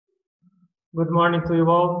Good morning to you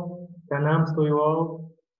all. Pranams to you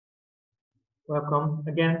all. Welcome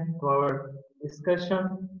again to our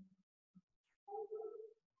discussion.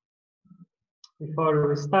 Before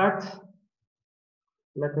we start,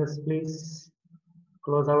 let us please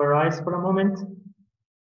close our eyes for a moment.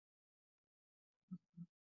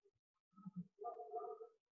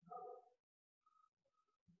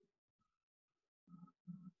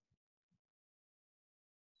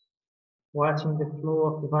 Watching the flow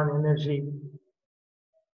of divine energy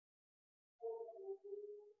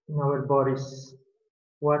in our bodies.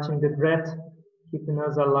 Watching the breath keeping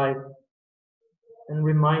us alive and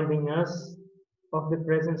reminding us of the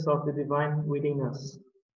presence of the divine within us.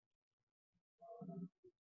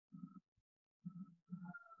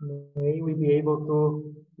 May we be able to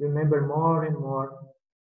remember more and more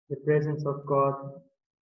the presence of God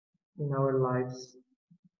in our lives.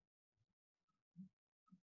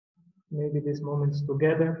 Maybe these moments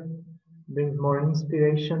together bring more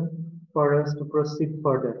inspiration for us to proceed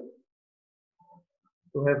further,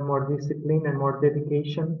 to have more discipline and more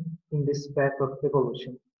dedication in this path of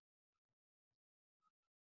evolution.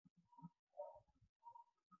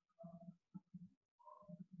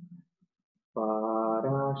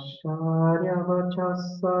 Parasharya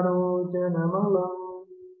vachasarojanamalам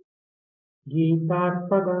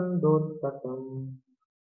Gitartagandottatam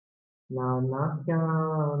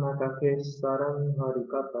Nanakyanakakesaran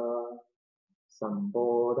harikata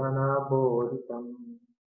Sambodhana bodhitam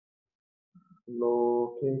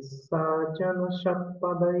Lokesa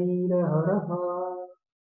janashapadaira haraha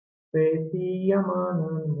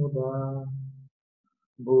Petiyamanan muda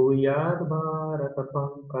Bhuyad bharata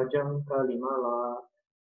pankajam kalimala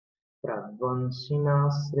Pradvansina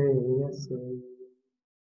sreyase.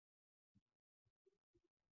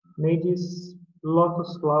 May this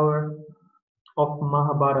lotus flower of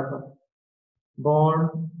Mahabharata,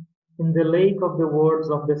 born in the lake of the words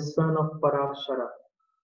of the son of Parashara,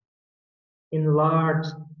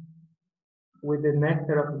 enlarged with the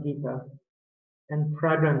nectar of Gita and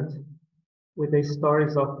fragrant with the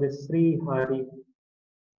stories of the Sri Hari,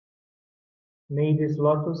 may this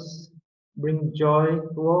lotus bring joy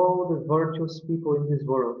to all the virtuous people in this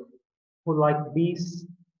world, who like bees,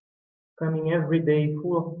 coming every day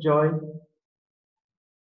full of joy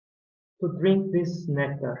to drink this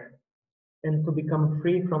nectar and to become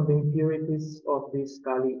free from the impurities of this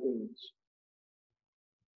Kali image.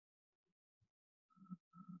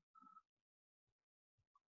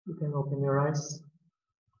 You can open your eyes.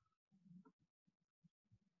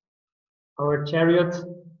 Our chariot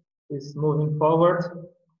is moving forward,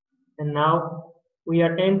 and now we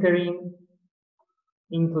are entering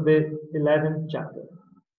into the 11th chapter.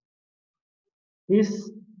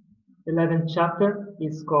 This 11th chapter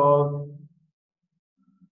is called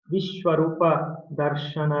Vishvarupa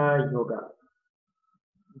Darshana Yoga,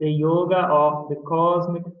 the yoga of the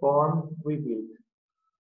cosmic form revealed.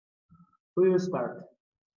 We will start.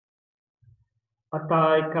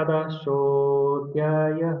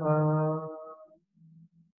 Ataikadashodhyayaha.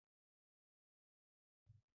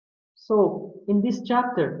 So, in this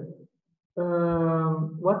chapter,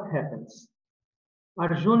 what happens?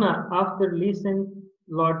 Arjuna, after listening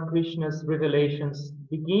Lord Krishna's revelations,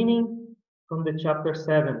 beginning from the chapter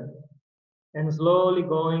 7 and slowly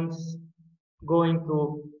going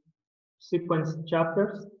to sequence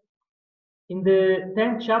chapters, in the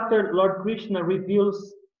 10th chapter, Lord Krishna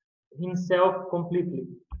reveals himself completely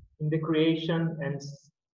in the creation and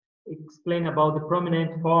explain about the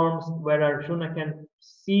prominent forms where Arjuna can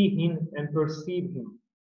see him and perceive him.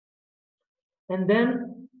 And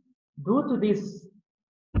then, due to this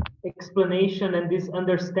explanation and this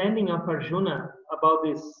understanding of Arjuna about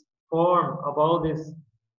this form, about this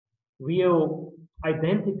real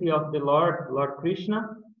identity of the Lord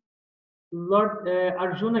Krishna,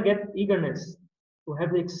 Arjuna gets eagerness to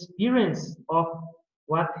have the experience of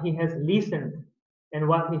what he has listened and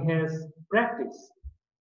what he has practiced.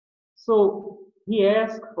 So he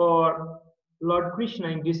asked for Lord Krishna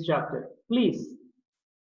in this chapter, please,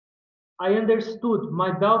 I understood,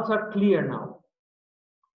 my doubts are clear now.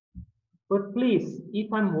 But please,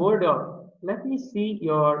 if I'm worthy of, let me see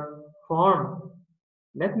your form.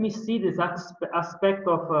 Let me see this aspect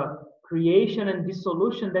of creation and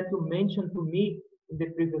dissolution that you mentioned to me in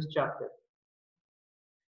the previous chapter.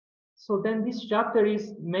 So then this chapter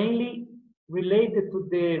is mainly related to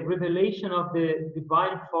the revelation of the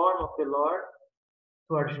divine form of the Lord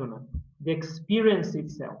to Arjuna, the experience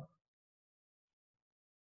itself.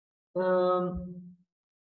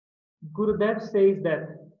 Gurudev says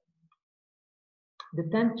that the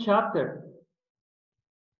 10th chapter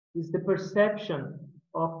is the perception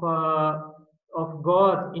of of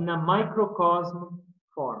God in a microcosm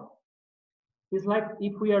form. It's like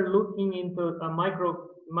if we are looking into a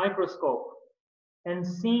microscope and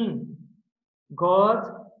seeing God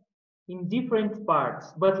in different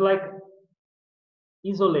parts, but like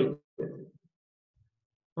isolated.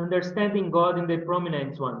 Understanding God in the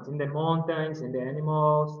prominent ones, in the mountains, in the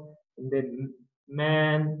animals, in the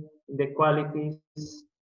man, in the qualities.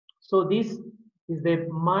 So this is the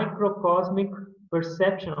microcosmic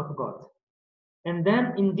perception of God. And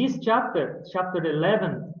then in this chapter, chapter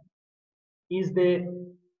 11, is the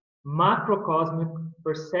macrocosmic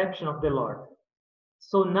perception of the Lord.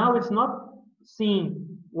 So now it's not seeing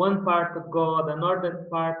one part of God, another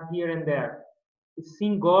part here and there. It's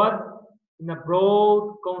seeing God in a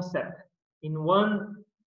broad concept, in one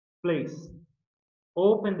place.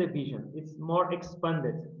 Open the vision. It's more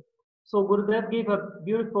expanded. So Gurudev gave a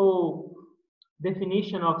beautiful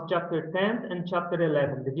definition of chapter 10 and chapter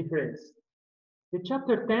 11, the difference. The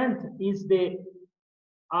chapter 10 is the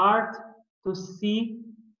art to see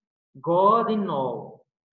God in all,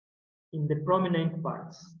 in the prominent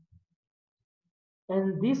parts.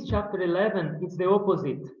 And this chapter 11 is the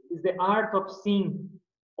opposite, is the art of seeing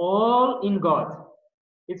all in God.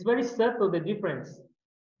 It's very subtle, the difference,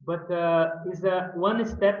 but is one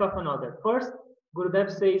step of another. First, Gurudev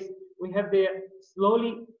says, we have the,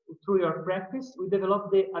 slowly through your practice, we develop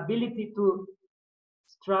the ability to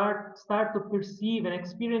start to perceive and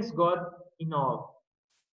experience God in all.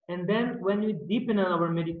 And then when we deepen our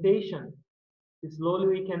meditation, slowly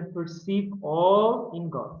we can perceive all in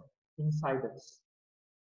God, inside us.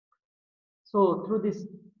 So through these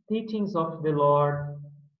teachings of the Lord,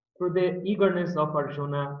 through the eagerness of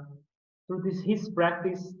Arjuna, through this his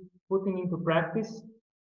practice, putting into practice,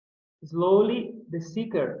 slowly the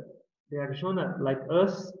seeker, the Arjuna, like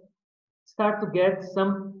us, start to get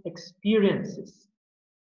some experiences,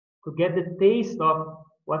 to get the taste of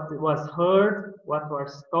what was heard, what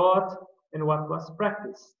was taught, and what was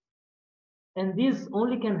practiced. And this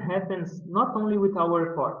only can happen not only with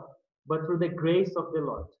our effort, but through the grace of the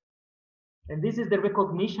Lord. And this is the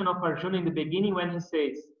recognition of Arjuna in the beginning when he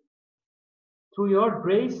says, through your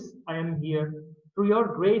grace I am here. Through your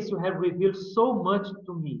grace you have revealed so much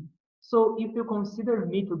to me. So if you consider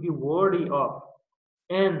me to be worthy of,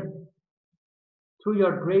 and through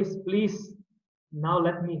your grace, please, now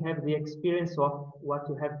let me have the experience of what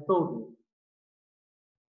you have told me.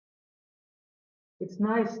 It's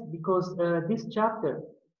nice because this chapter,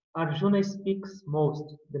 Arjuna speaks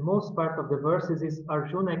most. The most part of the verses is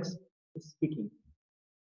Arjuna speaking.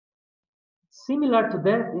 Similar to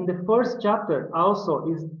that, in the first chapter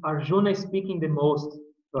also is Arjuna speaking the most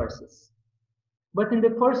verses. But in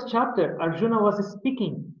the first chapter, Arjuna was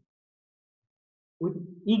speaking with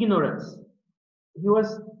ignorance. He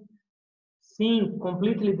was seeing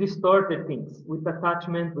completely distorted things, with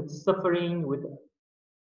attachment, with suffering, with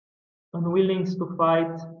unwillingness to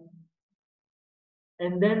fight.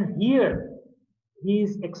 And then here, he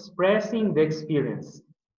is expressing the experience.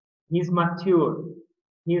 He is mature.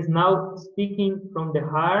 He is now speaking from the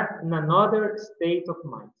heart in another state of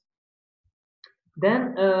mind.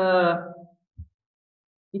 Then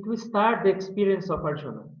it will start the experience of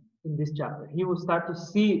Arjuna in this chapter. He will start to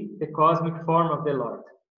see the cosmic form of the Lord.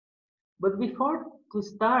 But before to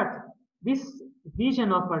start, this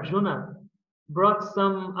vision of Arjuna brought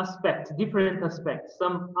some aspects, different aspects,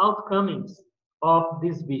 some outcomings of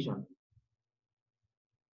this vision.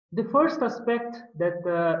 The first aspect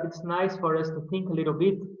that it's nice for us to think a little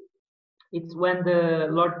bit, it's when the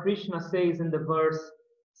Lord Krishna says in the verse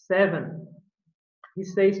 7, he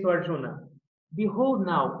says to Arjuna, behold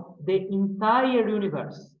now the entire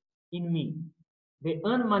universe in me, the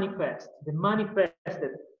unmanifest, the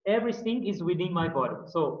manifested, everything is within my body.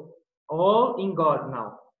 So all in God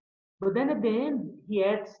now. But then at the end, he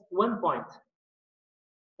adds one point,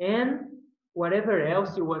 and whatever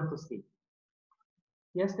else you want to see.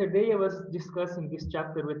 Yesterday, I was discussing this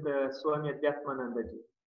chapter with Swami Prajnanandaji,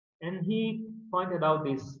 and he pointed out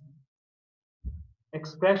this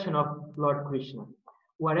expression of Lord Krishna.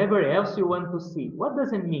 Whatever else you want to see. What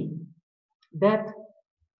does it mean? That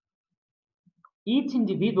each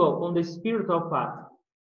individual on the spiritual path,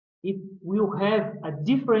 it will have a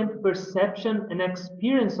different perception and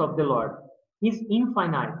experience of the Lord. He's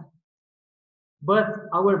infinite. But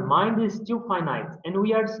our mind is still finite, and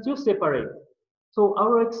we are still separate. So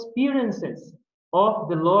our experiences of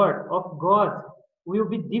the Lord, of God, will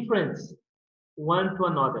be different one to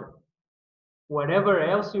another. Whatever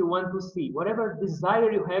else you want to see, whatever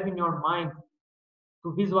desire you have in your mind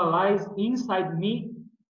to visualize inside me,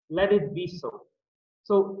 let it be so.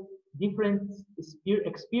 So different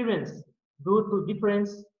experience due to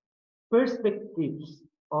difference perspectives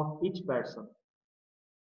of each person.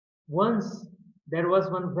 Once there was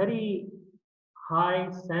one very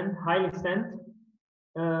highly sent,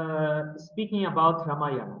 speaking about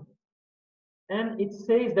Ramayana. And it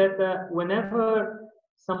says that whenever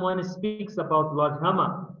someone speaks about Lord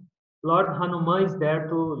Rama, Lord Hanuman is there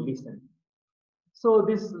to listen. So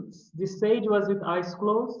this sage was with eyes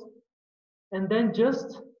closed, and then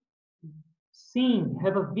just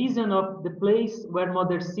have a vision of the place where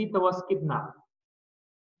Mother Sita was kidnapped.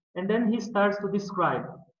 And then he starts to describe,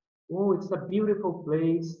 oh, it's a beautiful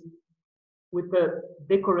place with the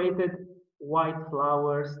decorated white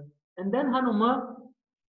flowers. And then Hanuman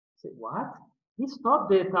said, what? He stopped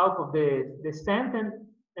the talk of the sentence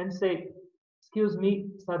and said, excuse me,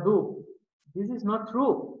 Sadhu, this is not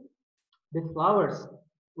true. The flowers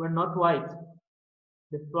were not white.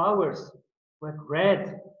 The flowers were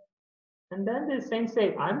red. And then the saint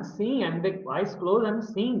said, I'm seeing, I'm the eyes closed, I'm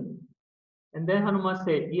seeing. And then Hanuman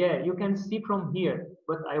said, yeah, you can see from here,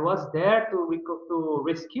 but I was there to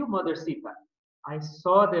rescue Mother Sita. I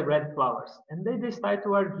saw the red flowers. And then they started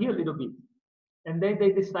to argue a little bit. And then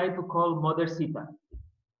they decided to call Mother Sita.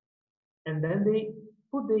 And then they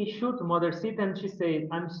put the issue to Mother Sita, and she said,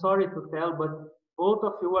 I'm sorry to tell, but both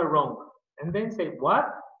of you are wrong. And then say, what?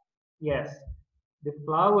 Yes, the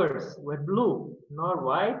flowers were blue, nor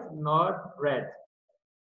white, nor red.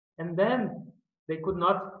 And then they could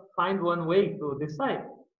not find one way to decide.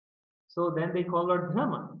 So then they call Lord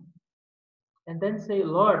Brahma. And then say,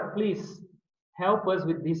 Lord, please help us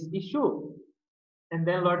with this issue. And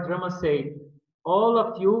then Lord Brahma say, all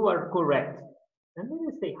of you are correct. And then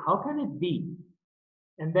they say, how can it be?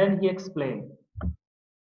 And then he explained,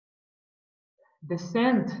 the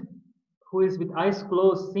saint who is with eyes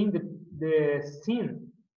closed seeing the sin,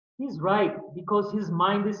 he's right, because his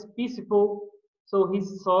mind is peaceful. So he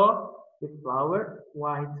saw the flower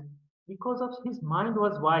white, because of his mind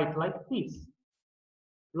was white, like this.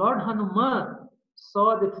 Lord Hanuman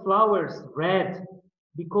saw the flowers red,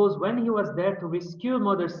 because when he was there to rescue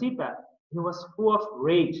Mother Sita, he was full of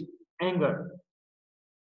rage, anger.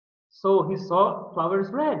 So he saw flowers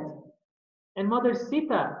red. And Mother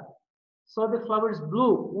Sita saw the flowers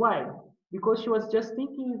blue. Why? Because she was just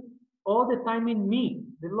thinking all the time in me,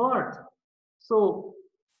 the Lord. So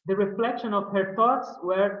the reflection of her thoughts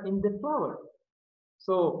were in the flower.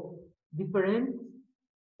 So different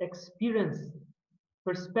experience,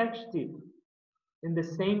 perspective in the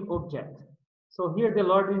same object. So here the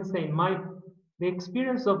Lord is saying, the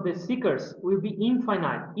experience of the seekers will be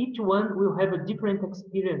infinite. Each one will have a different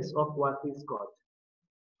experience of what is God.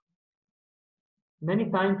 Many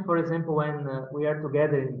times, for example, when we are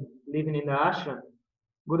together living in the ashram,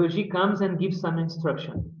 Guruji comes and gives some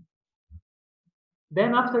instruction.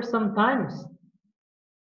 Then after some times,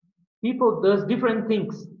 people does different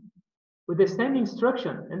things with the same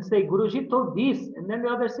instruction and say, Guruji told this, and then the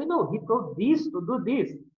other say, no, he told this to do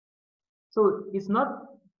this. So it's not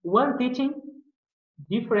one teaching,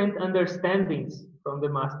 different understandings from the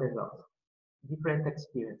masters of different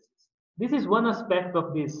experiences. This is one aspect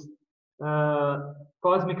of this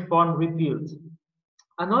cosmic form revealed.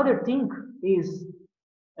 Another thing is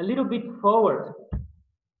a little bit forward.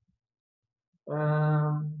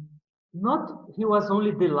 Not he was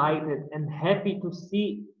only delighted and happy to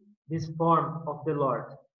see this form of the Lord,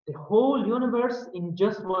 the whole universe in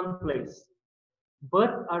just one place.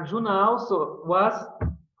 But Arjuna also was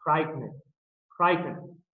frightened.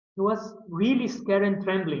 He was really scared and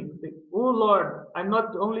trembling. Like, oh Lord, I'm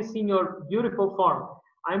not only seeing your beautiful form,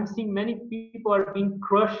 I'm seeing many people are being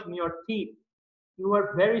crushed in your teeth. You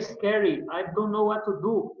are very scary. I don't know what to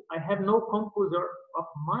do. I have no composure of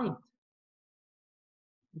mind.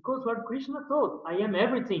 Because Lord Krishna told, I am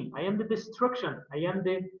everything. I am the destruction. I am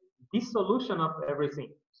the dissolution of everything.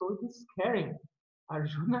 So it is scaring.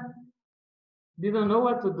 Arjuna didn't know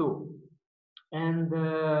what to do. And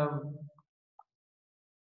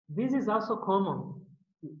this is also common.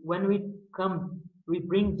 When we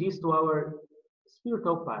bring this to our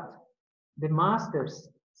spiritual path. The masters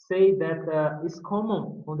say that it's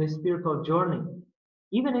common on the spiritual journey.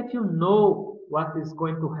 Even if you know what is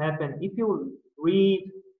going to happen, if you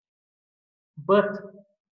read, but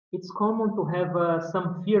it's common to have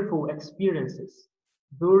some fearful experiences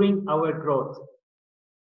during our growth.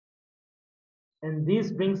 And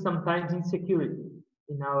this brings sometimes insecurity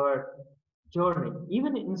in our journey.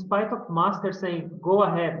 Even in spite of master saying, go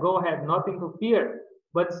ahead, nothing to fear,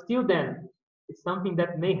 but still then, it's something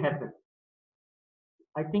that may happen.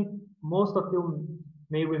 I think most of you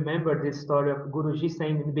may remember this story of Guruji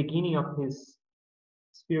saying in the beginning of his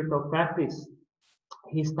spiritual practice,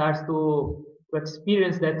 he starts to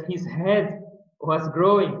experience that his head was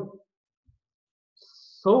growing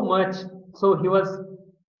so much, so he was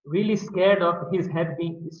really scared of his head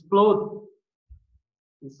being explode.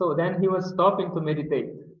 So then he was stopping to meditate.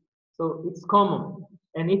 So it's common.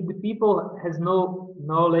 And if the people has no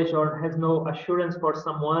knowledge or has no assurance for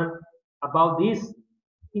someone about this,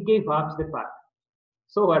 he gave up the path.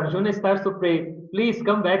 So Arjuna starts to pray, please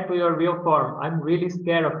come back to your real form. I'm really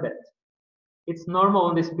scared of that. It's normal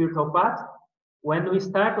on the spiritual path. When we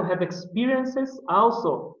start to have experiences,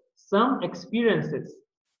 also some experiences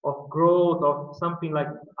of growth, of something like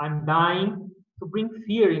I'm dying, to bring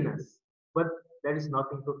fear in us. But there is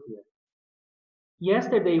nothing to fear.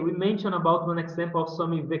 Yesterday, we mentioned about one example of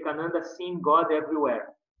Swami Vivekananda seeing God everywhere.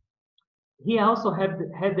 He also had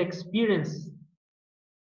the experience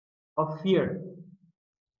of fear.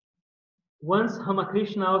 Once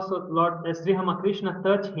Ramakrishna also, Sri Ramakrishna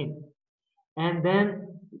touched him. And then,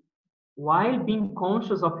 while being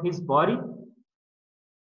conscious of his body,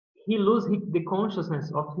 he loses the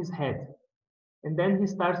consciousness of his head. And then he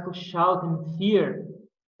starts to shout in fear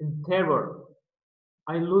and terror.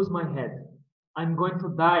 I lose my head. I'm going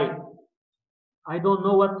to die. I don't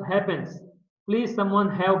know what happens. Please, someone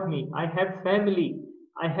help me. I have family.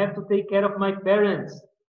 I have to take care of my parents.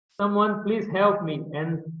 Someone please help me.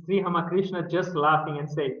 And Sri Ramakrishna just laughing and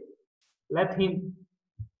say, let him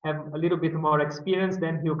have a little bit more experience,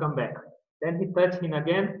 then he'll come back. Then he touched him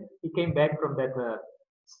again. He came back from that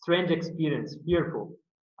strange experience, fearful.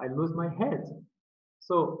 I lose my head.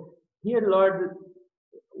 So here, Lord,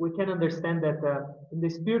 we can understand that in the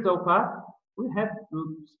spiritual path, we have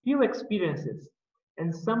few experiences,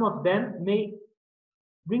 and some of them may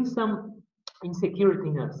bring some insecurity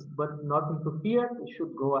in us, but nothing to fear, we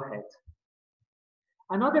should go ahead.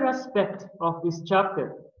 Another aspect of this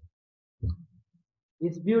chapter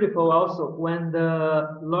is beautiful also when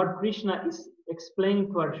the Lord Krishna is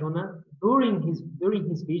explaining to Arjuna during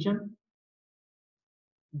his vision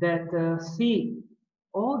that see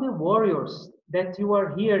all the warriors that you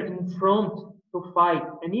are here in front to fight,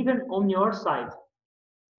 and even on your side,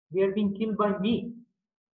 they are being killed by me.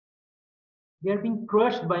 They are being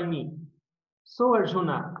crushed by me. So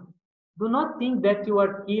Arjuna, do not think that you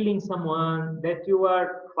are killing someone, that you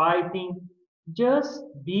are fighting. Just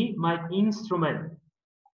be my instrument.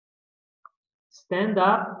 Stand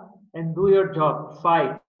up and do your job.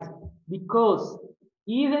 Fight. Because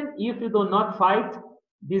even if you do not fight,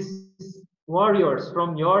 these warriors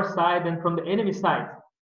from your side and from the enemy side,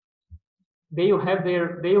 they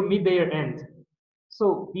will meet their end.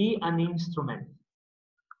 So be an instrument.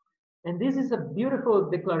 And this is a beautiful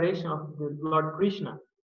declaration of the Lord Krishna,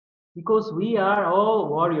 because we are all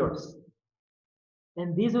warriors.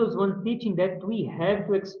 And this was one teaching that we have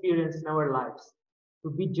to experience in our lives, to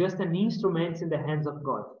be just an instrument in the hands of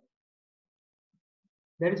God.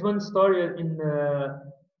 There is one story in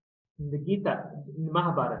the Gita, in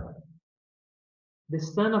Mahabharata. The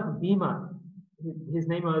son of Bhima, his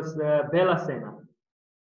name was Belasena.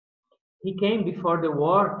 He came before the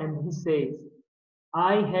war and he says,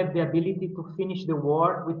 I have the ability to finish the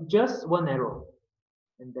war with just one arrow.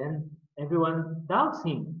 And then everyone doubts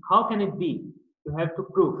him. How can it be? You have to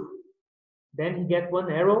prove. Then he gets one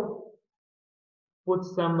arrow,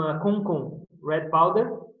 puts some kumkum, red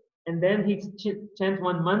powder, and then he chants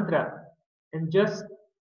one mantra and just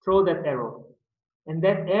throw that arrow. And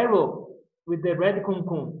that arrow with the red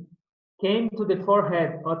kumkum came to the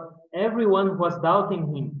forehead of everyone who was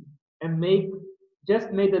doubting him and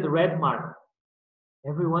just made a red mark.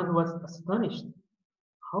 Everyone was astonished.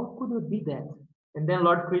 How could it be that? And then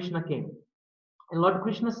Lord Krishna came. And Lord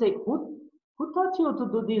Krishna said, who taught you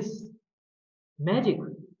to do this magic?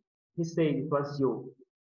 He said, it was you.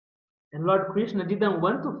 And Lord Krishna didn't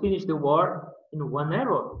want to finish the war in one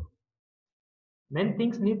arrow. Many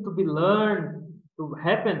things need to be learned to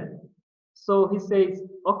happen. So he says,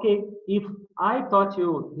 okay, if I taught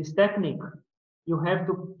you this technique, you have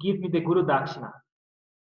to give me the Guru Dakshina.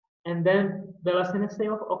 And then Belasena say,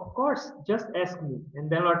 of course, just ask me. And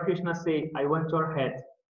then Lord Krishna say, I want your head.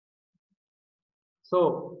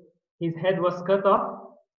 So his head was cut off,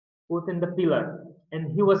 put in the pillar,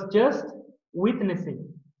 and he was just witnessing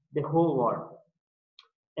the whole war.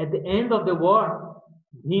 At the end of the war,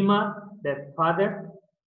 Bhima, that father,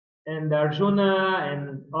 and Arjuna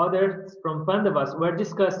and others from Pandavas were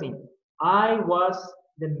discussing, I was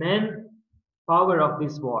the man power of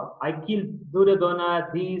this war. I killed Duryodhana,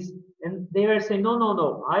 these, and they were saying,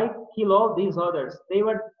 no, I kill all these others. They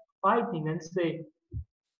were fighting and say,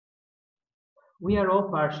 we are all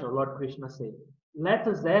partial, Lord Krishna said. Let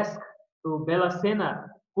us ask to Belasena,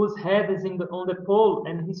 whose head is on the pole,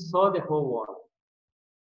 and he saw the whole war.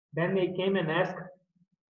 Then they came and asked,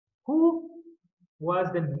 who was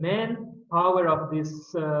the man power of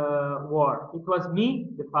this war? It was me,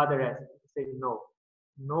 the father asked. He said, no,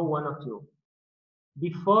 no one of you.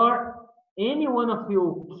 Before any one of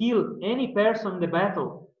you kill any person in the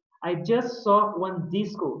battle, I just saw one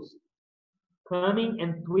discus coming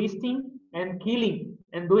and twisting and killing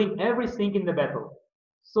and doing everything in the battle.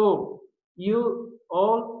 So you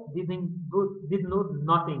all did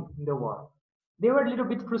nothing in the war. They were a little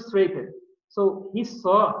bit frustrated. So he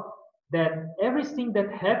saw that everything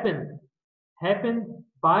that happened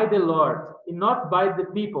by the Lord and not by the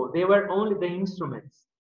people. They were only the instruments.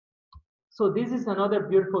 So this is another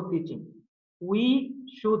beautiful teaching. We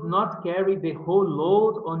should not carry the whole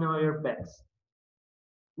load on our backs.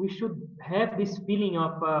 We should have this feeling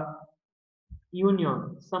of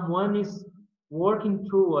union. Someone is working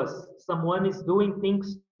through us. Someone is doing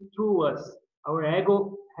things through us. Our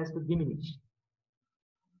ego has to diminish.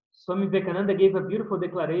 Swami Vivekananda gave a beautiful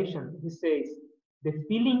declaration. He says, the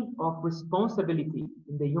feeling of responsibility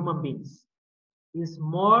in the human beings is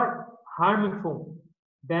more harmful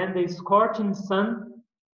than the scorching sun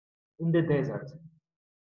in the desert.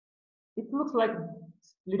 It looks like a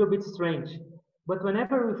little bit strange, but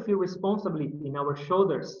whenever we feel responsibility in our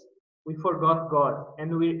shoulders, we forgot God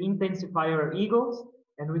and we intensify our egos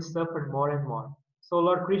and we suffer more and more. So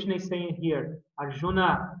Lord Krishna is saying here,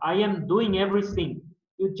 Arjuna, I am doing everything.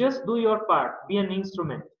 You just do your part, be an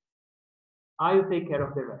instrument. I will take care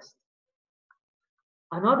of the rest.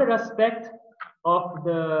 Another aspect of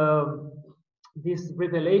this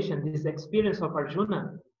revelation, this experience of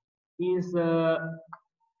Arjuna, is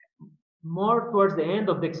more towards the end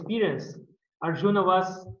of the experience. Arjuna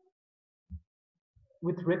was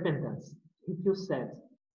with repentance. He feels sad.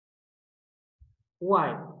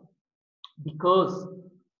 Why? Because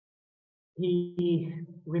he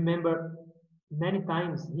remembered many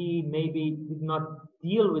times he maybe did not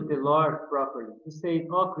deal with the Lord properly. He said,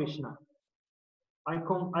 oh Krishna, I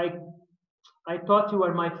thought you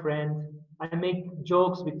were my friend. I make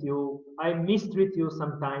jokes with you. I mistreat you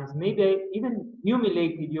sometimes. Maybe I even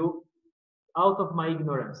humiliated you out of my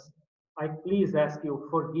ignorance. I please ask you,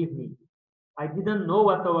 forgive me. I didn't know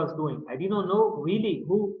what I was doing. I didn't know really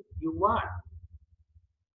who you are.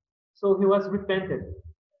 So he was repented.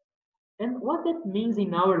 And what that means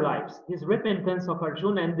in our lives, this repentance of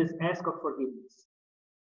Arjuna and this ask of forgiveness.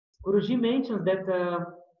 Guruji mentions that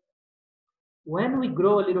when we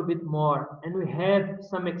grow a little bit more and we have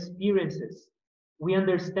some experiences, we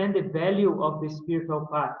understand the value of the spiritual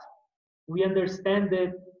path. We understand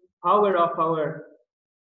the power of our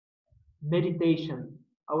meditation,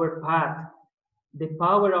 our path, the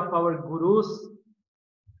power of our gurus.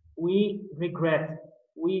 We regret,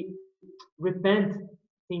 we repent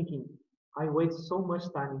thinking, I waste so much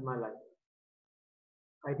time in my life.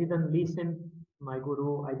 I didn't listen to my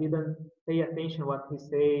guru. I didn't pay attention what he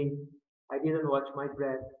said. I didn't watch my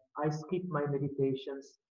breath. I skipped my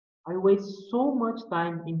meditations. I waste so much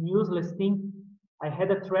time in useless things. I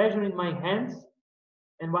had a treasure in my hands,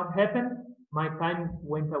 and what happened? My time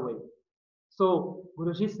went away. So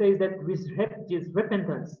Guruji says that this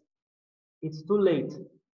repentance, it's too late.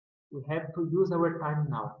 We have to use our time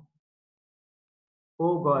now.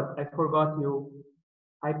 Oh God, I forgot you.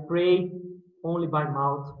 I pray only by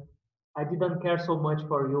mouth. I didn't care so much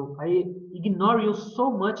for you. I ignore you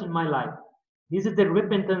so much in my life. This is the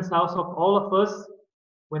repentance also of all of us.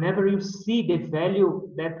 Whenever you see the value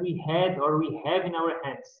that we had or we have in our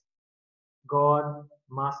hands, God,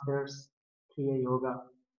 masters, Kriya Yoga.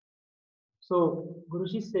 So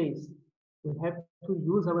Guruji says we have to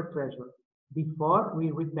use our treasure before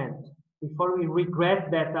we repent, before we regret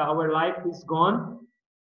that our life is gone.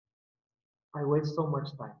 I waste so much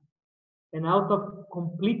time. And out of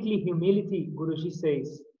completely humility, Guruji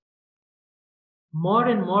says, more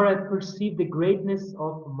and more I perceive the greatness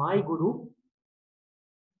of my Guru.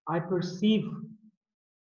 I perceive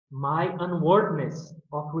my unworthiness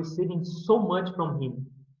of receiving so much from him.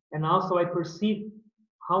 And also I perceive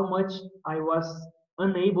how much I was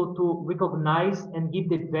unable to recognize and give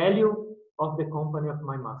the value of the company of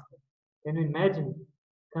my master. Can you imagine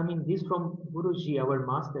coming this from Guruji, our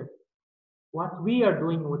master? What we are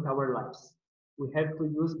doing with our lives. We have to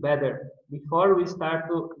use better before we start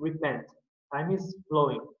to repent. Time is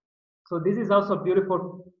flowing. So this is also a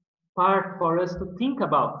beautiful part for us to think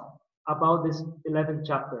about this 11th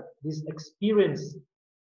chapter, this experience,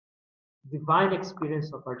 divine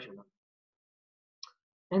experience of Arjuna.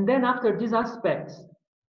 And then after these aspects,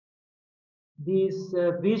 this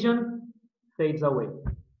vision fades away.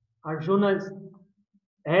 Arjuna is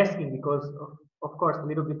asking, because of course a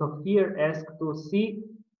little bit of fear, asked to see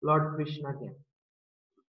Lord Krishna again.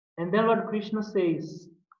 And then Lord Krishna says,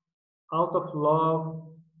 out of love,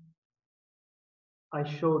 I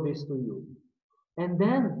show this to you. And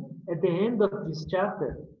then at the end of this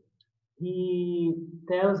chapter, he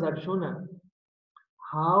tells Arjuna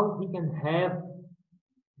how he can have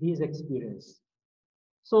this experience.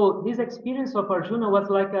 So this experience of Arjuna was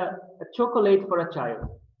like a chocolate for a child.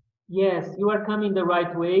 Yes, you are coming the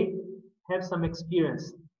right way. Have some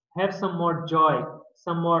experience. Have some more joy,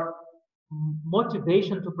 some more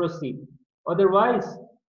motivation to proceed. Otherwise,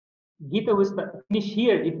 Gita will finish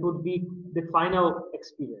here. It would be the final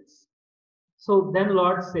experience. So then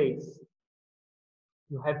Lord says,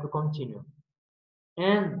 you have to continue.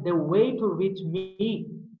 And the way to reach me,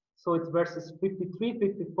 so it's verses 53,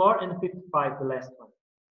 54, and 55, the last one.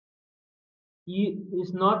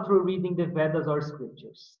 Is not through reading the Vedas or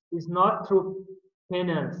scriptures. It's not through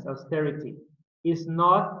penance, austerity. It's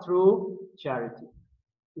not through charity.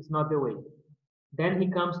 It's not the way. Then he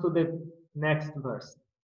comes to the next verse.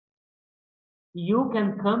 You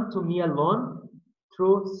can come to me alone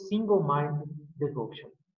through single-minded devotion.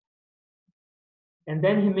 And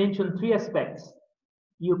then he mentioned three aspects.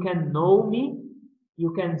 You can know me,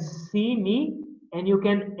 you can see me, and you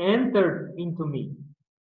can enter into me.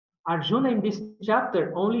 Arjuna in this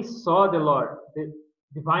chapter only saw the Lord, the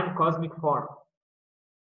divine cosmic form.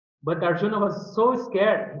 But Arjuna was so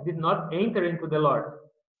scared, he did not enter into the Lord.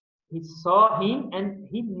 He saw him and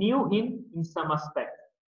he knew him in some aspect.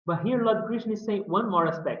 But here Lord Krishna is saying one more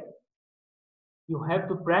aspect. You have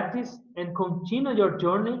to practice and continue your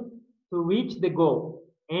journey to reach the goal.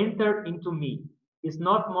 Enter into me. It's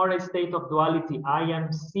not more a state of duality. I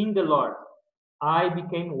am seeing the Lord. I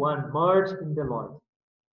became one, merged in the Lord.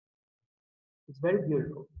 It's very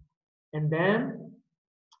beautiful. And then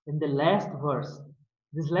in the last verse,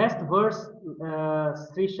 this last verse,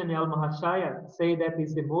 Sri Shanyal Mahashaya say that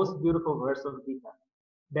is the most beautiful verse of Gita,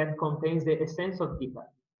 that contains the essence of Gita.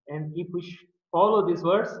 And if we follow this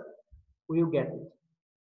verse, we'll get it.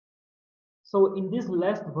 So in this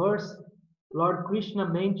last verse, Lord Krishna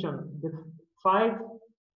mentioned the 5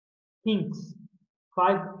 things,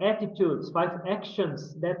 5 attitudes, 5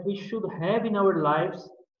 actions that we should have in our lives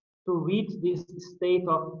to reach this state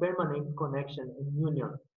of permanent connection and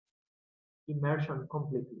union, immersion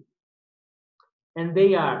completely. And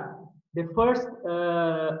they are the first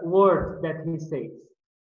word that he says,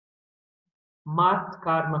 Mat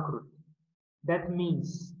Karma Krut. That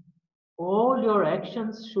means all your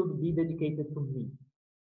actions should be dedicated to me.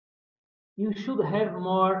 You should have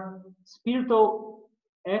more spiritual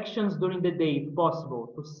actions during the day, if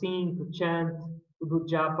possible, to sing, to chant, to do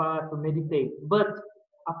japa, to meditate. But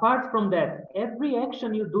apart from that, every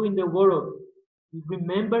action you do in the world,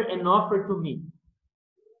 remember and offer to me.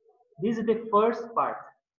 This is the first part.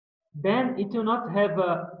 Then it will not have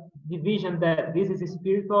a division that this is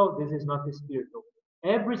spiritual, this is not spiritual.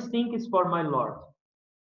 Everything is for my Lord.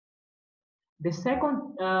 The second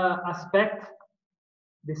aspect,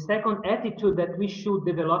 the second attitude that we should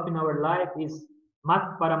develop in our life is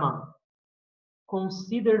Mat Paramam.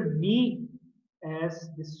 Consider me as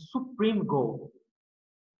the supreme goal.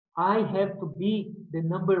 I have to be the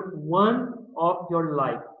number 1 of your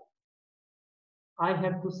life. I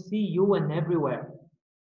have to see you and everywhere.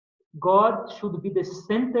 God should be the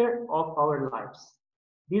center of our lives.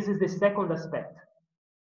 This is the second aspect.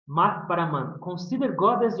 Mat Paraman. Consider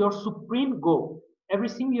God as your supreme goal.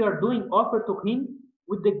 Everything you are doing, offer to Him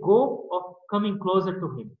with the goal of coming closer to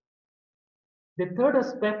Him. The third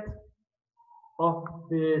aspect of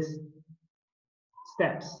these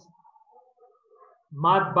steps,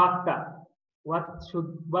 Mad Bhakta.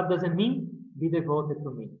 What does it mean? Be devoted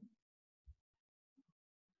to me.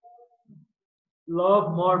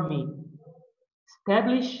 Love more me.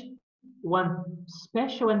 Establish one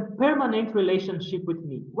special and permanent relationship with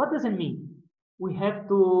me. What does it mean? We have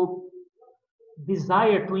to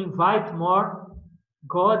desire to invite more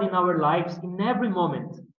God in our lives in every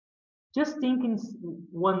moment. Just thinking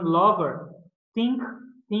one lover,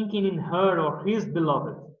 thinking in her or his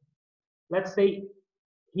beloved. Let's say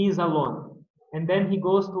he is alone, and then he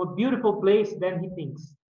goes to a beautiful place, then he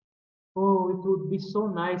thinks, oh, it would be so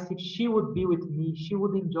nice if she would be with me, she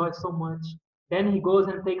would enjoy so much. Then he goes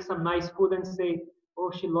and takes some nice food and say,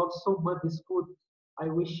 oh, she loves so much this food, I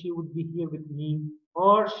wish she would be here with me.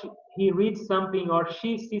 Or he reads something or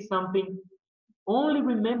she sees something, only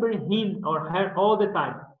remembering him or her all the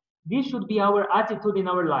time. This should be our attitude in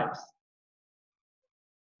our lives.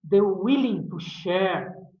 The willing to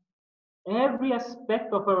share every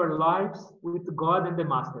aspect of our lives with God and the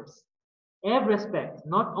Masters. Every aspect,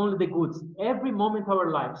 not only the goods, every moment of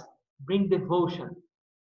our lives, bring devotion,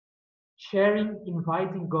 sharing,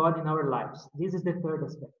 inviting God in our lives. This is the third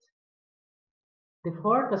aspect. The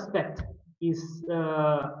fourth aspect is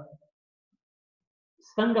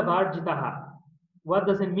Sangavarjitaha. What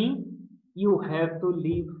does it mean? You have to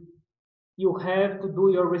live. You have to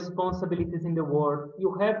do your responsibilities in the world.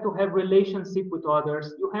 You have to have relationship with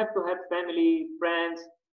others. You have to have family, friends,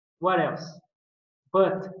 what else?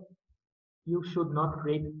 But you should not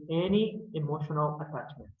create any emotional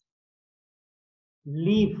attachment.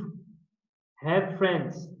 Live, have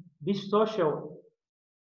friends, be social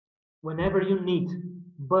whenever you need,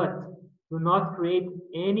 but do not create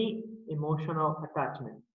any emotional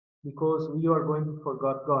attachment because you are going to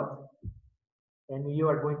forget God and you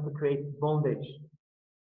are going to create bondage.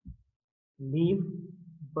 Live,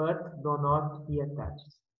 but do not be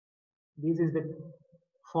attached. This is the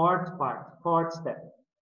fourth step.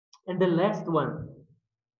 And the last one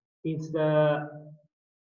is the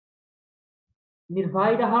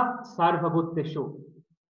Nirvairaha Sarvabhutteshu.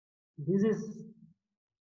 This is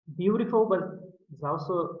beautiful, but it's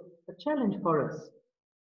also a challenge for us.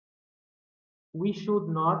 We should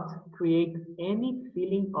not create any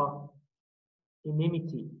feeling of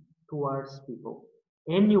enmity towards people.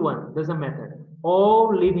 Anyone, doesn't matter.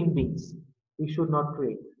 All living beings, we should not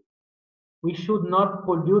create. We should not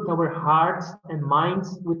pollute our hearts and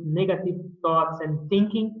minds with negative thoughts and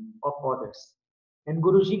thinking of others. And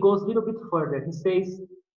Guruji goes a little bit further. He says,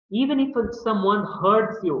 even if someone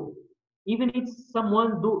hurts you, even if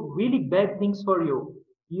someone do really bad things for you,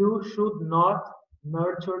 you should not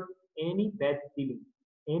nurture any bad feeling,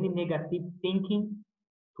 any negative thinking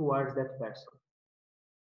towards that person.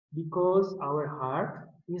 Because our heart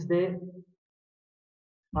is the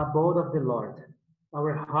abode of the Lord.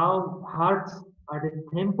 Our hearts are the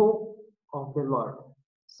temple of the Lord.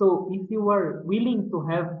 So if you are willing to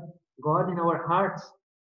have God in our hearts,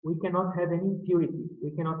 we cannot have any impurity.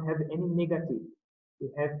 We cannot have any negative. We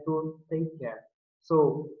have to take care.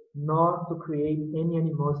 So not to create any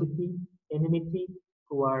animosity, enmity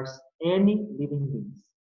towards any living beings.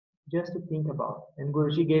 Just to think about. And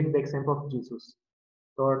Guruji gave the example of Jesus.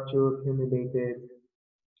 Tortured, humiliated,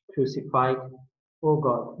 crucified. Oh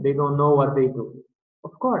God, they don't know what they do.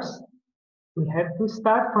 Of course, we have to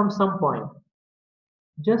start from some point.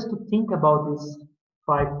 Just to think about these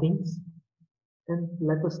 5 things and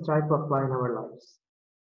let us try to apply in our lives.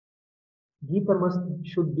 Gita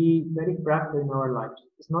should be very practical in our lives.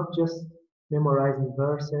 It's not just memorizing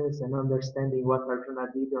verses and understanding what Arjuna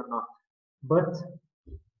did or not. But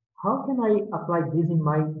how can I apply this in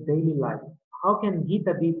my daily life? How can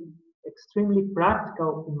Gita be extremely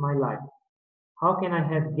practical in my life? How can I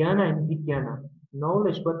have jnana and vijnana?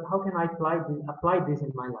 Knowledge, but how can I apply this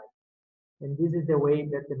in my life? And this is the way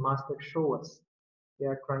that the Master show us. They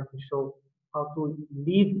are trying to show how to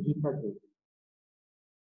live Gita daily.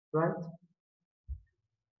 Right?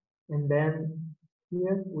 And then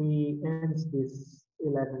here we end this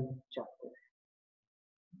 11th chapter.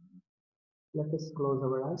 Let us close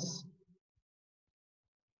our eyes.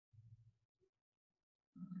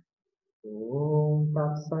 Om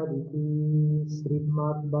Tatsariti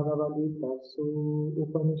Srimad Bhagavad Gita Su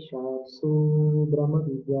Upanishadsu Brahma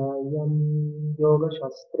Vidyayam Yoga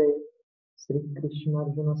Shastre Sri Krishna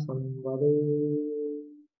Arjuna Samvade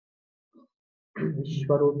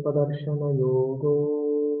Vishvarupa Darshana Yoga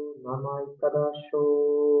Namaikadasho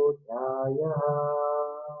Dhyaya.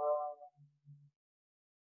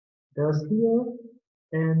 Thus here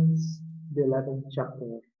ends the 11th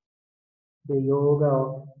chapter, the yoga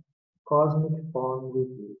of cosmic form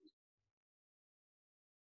revealed.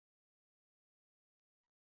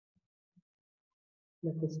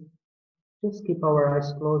 Let us just keep our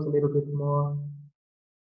eyes closed a little bit more.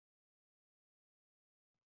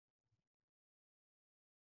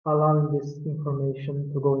 Allowing this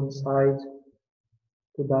information to go inside,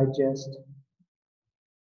 to digest,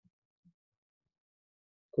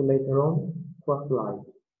 to later on to apply.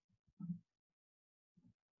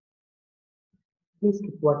 Please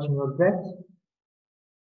keep watching your breath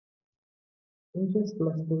and just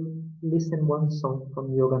listen one song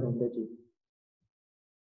from Yoganandaji.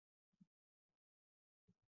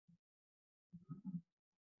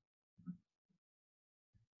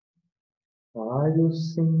 I will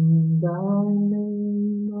sing thy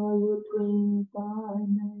name, I will drink thy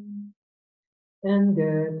name, and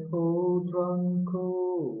get full drunk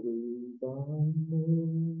with thy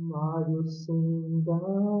name. I will sing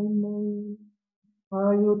thy name,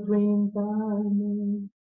 I will drink thy name,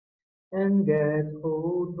 and get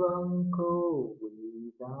full drunk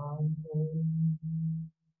with thy name.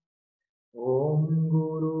 Om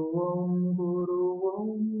Guru, Om Guru,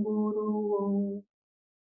 Om Guru, Om.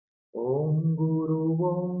 Om Guru,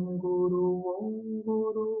 Om Guru, Om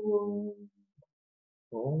Guru, Om.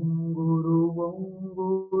 Om Guru, Om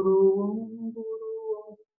Guru, Om Guru,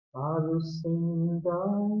 Om. I will sing thy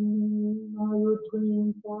you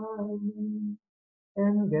drink thy name,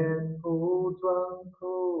 and get full drunk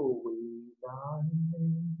with thy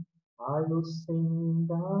name. I will sing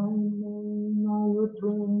thy name, I will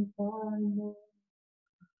drink thy name,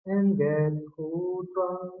 and get full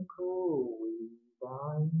drunk with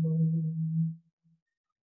thy name.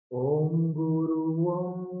 Om Guru,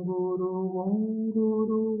 Om Guru, Om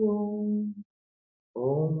Guru, Om.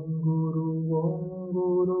 Om Guru, Om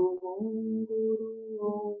Guru, Om Guru,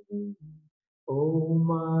 Om. Oh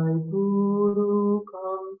my Guru,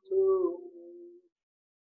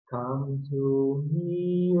 come to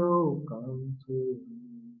me, oh come to me.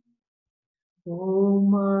 Oh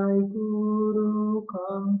my Guru,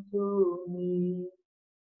 come to me,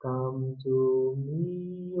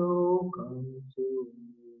 oh come to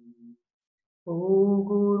me. Oh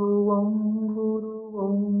Guru, Om Guru,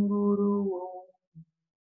 Om Guru, Om.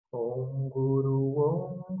 Om Guru,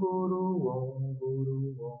 Om Guru, Om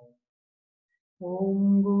Guru, Om.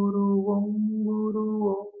 Om Guru, Om Guru,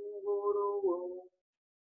 Om Guru, Om.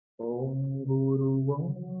 Om Guru,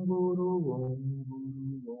 Om Guru, Om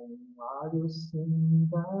Guru, Om. I will sing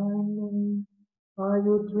thy name, I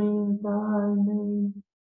will drink thy name,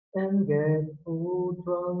 and get full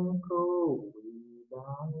drunk with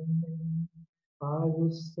thy name. I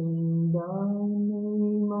will sing thy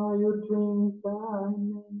name, I will drink thy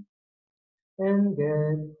name, and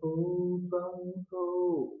get full drunk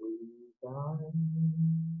with thy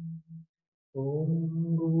name.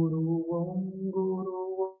 Om Guru, Om Guru,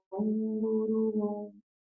 Om Guru, Om.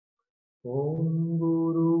 Om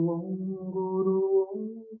Guru, Om Guru, Om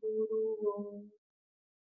Guru, Om.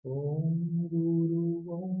 Om Guru,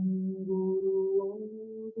 Om Guru, Om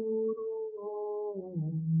Guru, Om.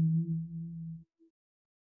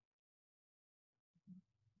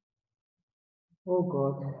 Oh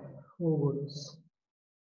God, oh Gurus,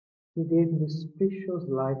 you gave this precious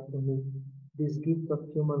life to me, this gift of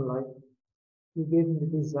human life. You gave me the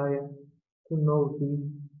desire to know Thee.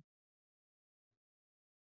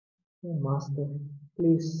 Oh Master,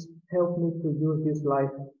 please help me to use this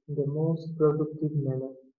life in the most productive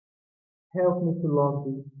manner. Help me to love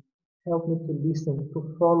Thee. Help me to listen,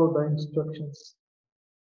 to follow Thy instructions.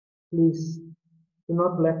 Please do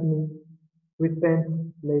not let me repent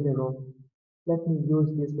later on. Let me use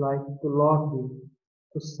this life to love Thee,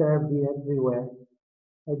 to serve Thee everywhere.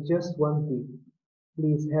 I just want Thee.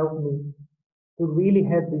 Please help me to really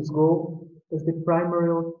have this goal as the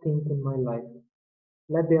primary thing in my life.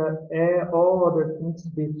 Let all other things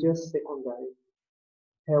be just secondary.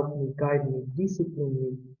 Help me, guide me, discipline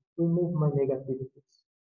me, remove my negativities.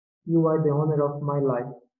 You are the owner of my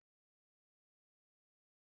life.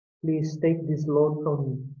 Please take this load from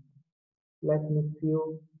me. Let me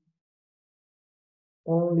feel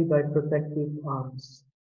only Thy protective arms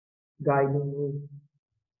guiding me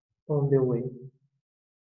on the way.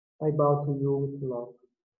 I bow to You with love.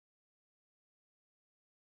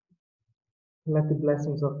 Let the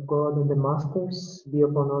blessings of God and the Masters be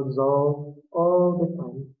upon us all the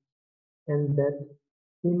time, and that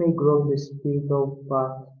we may grow the spiritual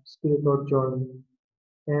path, spiritual journey,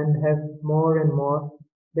 and have more and more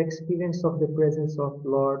the experience of the presence of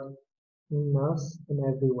Lord in us and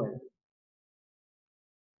everywhere.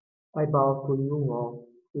 I bow to you all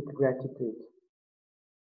with gratitude.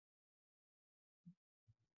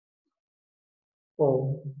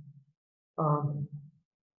 Oh,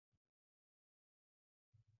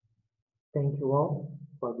 thank you all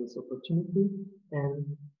for this opportunity, and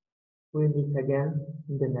we'll meet again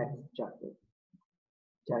in the next chapter.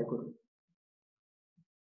 Jai Guru.